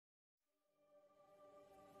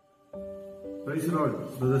Praise the Lord,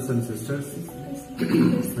 brothers and sisters.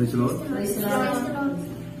 Praise the Lord. Praise the Lord.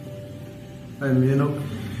 I am Enoch.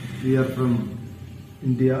 We are from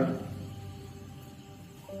India,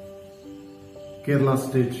 Kerala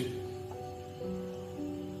state.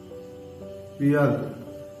 We are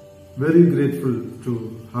very grateful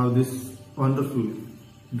to have this wonderful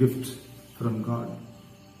gift from God.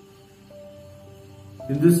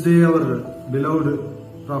 In this day, our beloved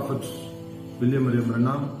prophet William Mariam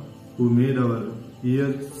Branham, who made our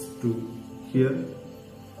ears to hear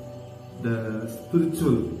the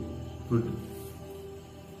spiritual food.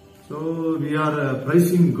 So we are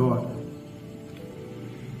praising God.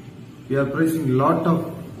 We are praising a lot of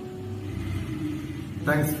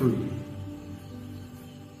thankful.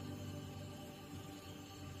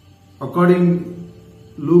 According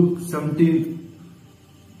Luke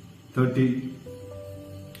 17:30,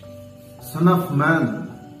 Son of Man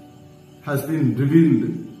has been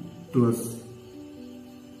revealed to us.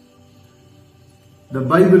 The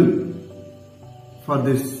Bible for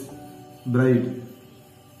this bride,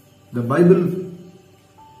 the Bible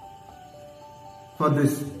for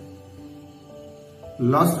this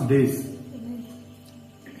last days,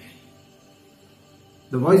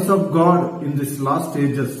 the voice of God in these last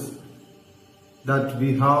ages that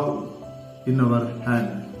we have in our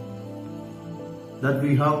hand, that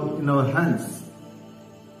we have in our hands,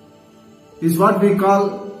 is what we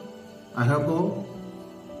call Ahabo,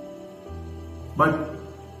 but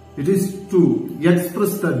it is to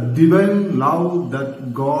express the divine love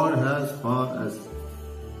that God has for us.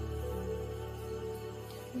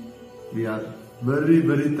 We are very,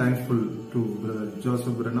 very thankful to Brother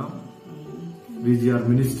Joseph Branham, VGR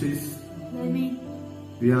Ministries.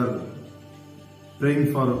 We are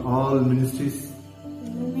praying for all ministries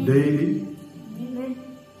daily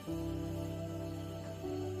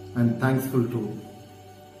and thankful to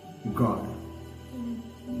God.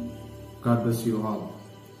 God bless you all.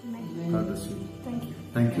 God bless you. Thank you.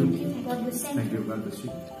 Thank you. God bless you. Thank you. God bless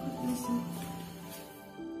you. God bless you.